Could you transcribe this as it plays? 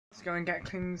It's going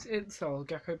Gatling's Itzel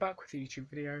Gecko back with a YouTube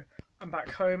video. I'm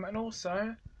back home, and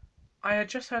also I had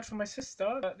just heard from my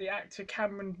sister that the actor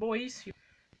Cameron Boyce,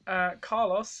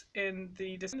 Carlos in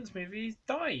the Descendants movie,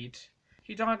 died.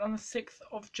 He died on the 6th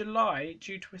of July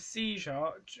due to a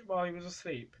seizure while he was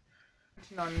asleep.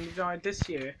 And he died this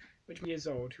year, which was years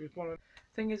old. He was one of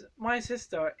the thing is, my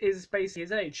sister is basically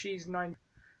his age. She's 9.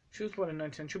 She was born in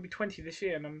 19. She'll be 20 this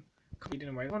year, and I'm in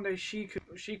a way. One day she could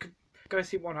go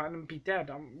sleep one night and be dead.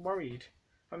 I'm worried.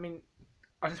 I mean,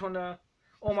 I just wonder.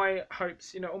 All my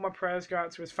hopes, all my prayers go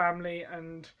out to his family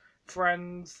and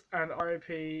friends, and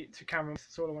R.I.P to Cameron.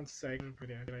 That's all I want to say.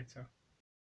 Video later.